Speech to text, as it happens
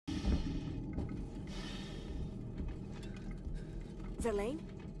Verlaine?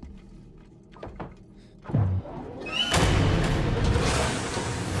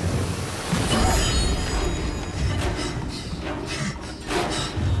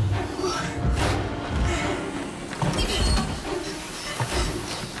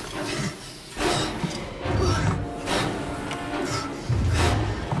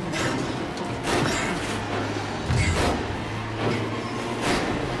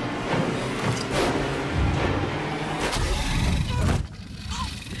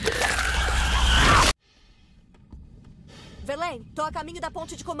 Verlaine, tô a caminho da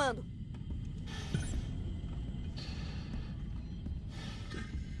ponte de comando.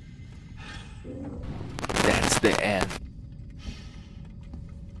 That's the end.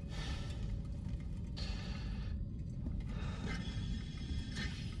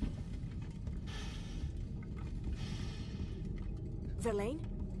 Verlaine?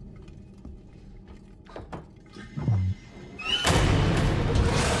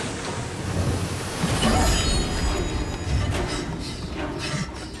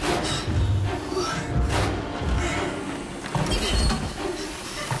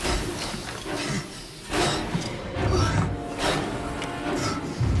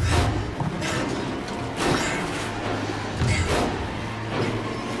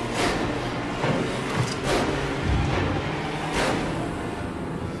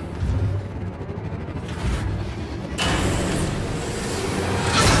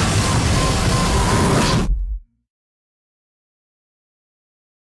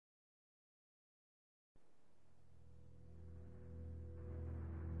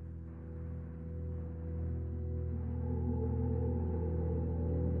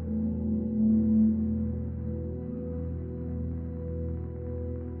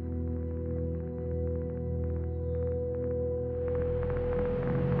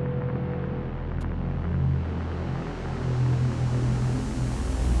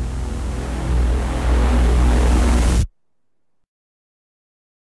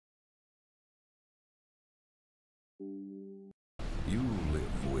 You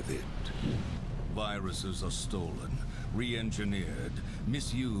live with it. Viruses are stolen, re-engineered,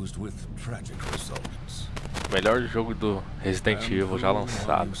 misused with tragic results. Melhor jogo do Resident Evil já And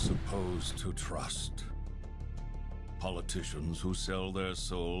who are lançado. you supposed to trust? Politicians who sell their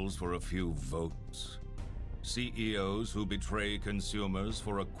souls for a few votes? CEOs who betray consumers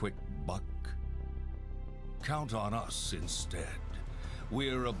for a quick buck? Count on us instead.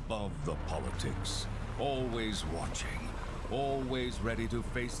 We're above the politics, always watching, always ready to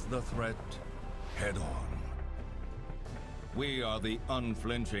face the threat head on. We are the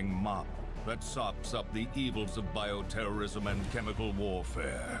unflinching mop that sops up the evils of bioterrorism and chemical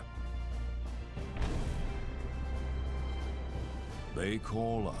warfare. They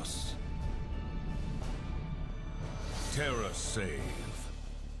call us Terra Save.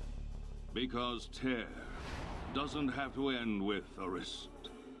 Because tear doesn't have to end with a wrist.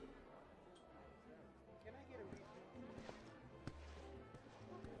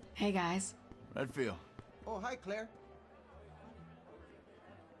 Hey guys. Redfield. Oh, hi, Claire.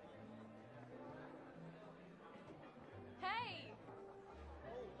 Hey!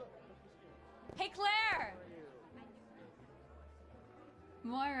 Hey, Claire!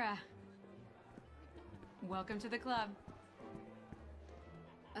 Moira. Welcome to the club.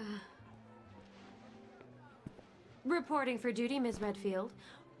 Reporting for duty, Ms. Redfield.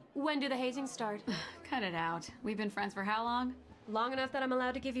 When do the hazings start? Cut it out. We've been friends for how long? Long enough that I'm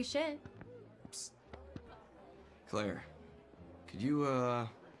allowed to give you shit. Claire, could you,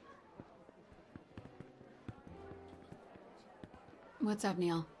 What's up,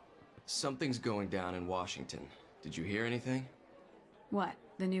 Neil? Something's going down in Washington. Did you hear anything? What,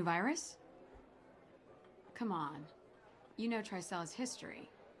 the new virus? Come on. You know Tricella's history,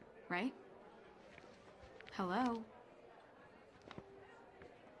 right? Hello?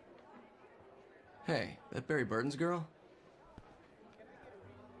 Hey, that Barry Burton's girl?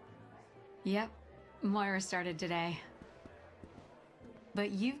 Yep. Moira started today.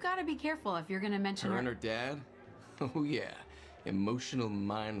 But you've got to be careful if you're going to mention Her and her dad? Oh yeah, emotional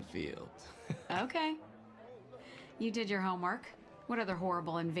minefield. Okay. You did your homework. What other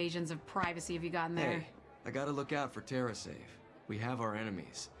horrible invasions of privacy have you gotten there? Hey, I gotta look out for TerraSafe. We have our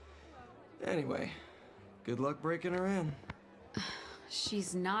enemies. Anyway, good luck breaking her in.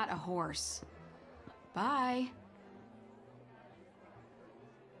 She's not a horse. Bye.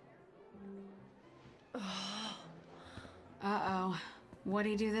 Uh-oh. What'd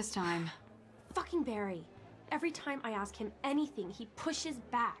he do this time? Fucking Barry. Every time I ask him anything, he pushes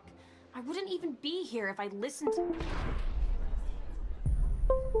back. I wouldn't even be here if I listened to...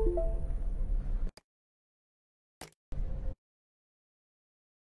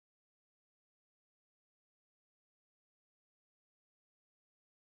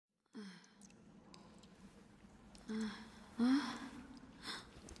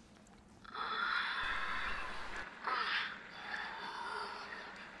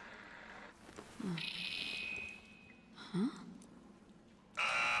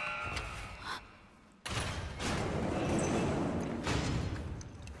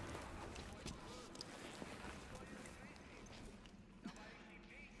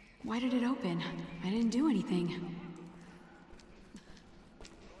 Why did it open? I didn't do anything.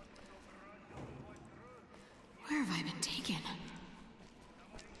 Where have I been taken?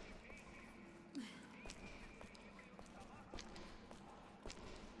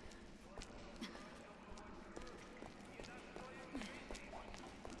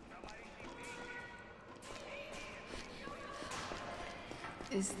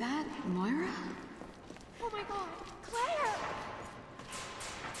 Is that Moira? Oh my god, Claire!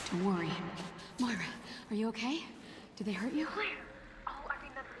 Don't worry. Moira, are you okay? Did they hurt you? Claire,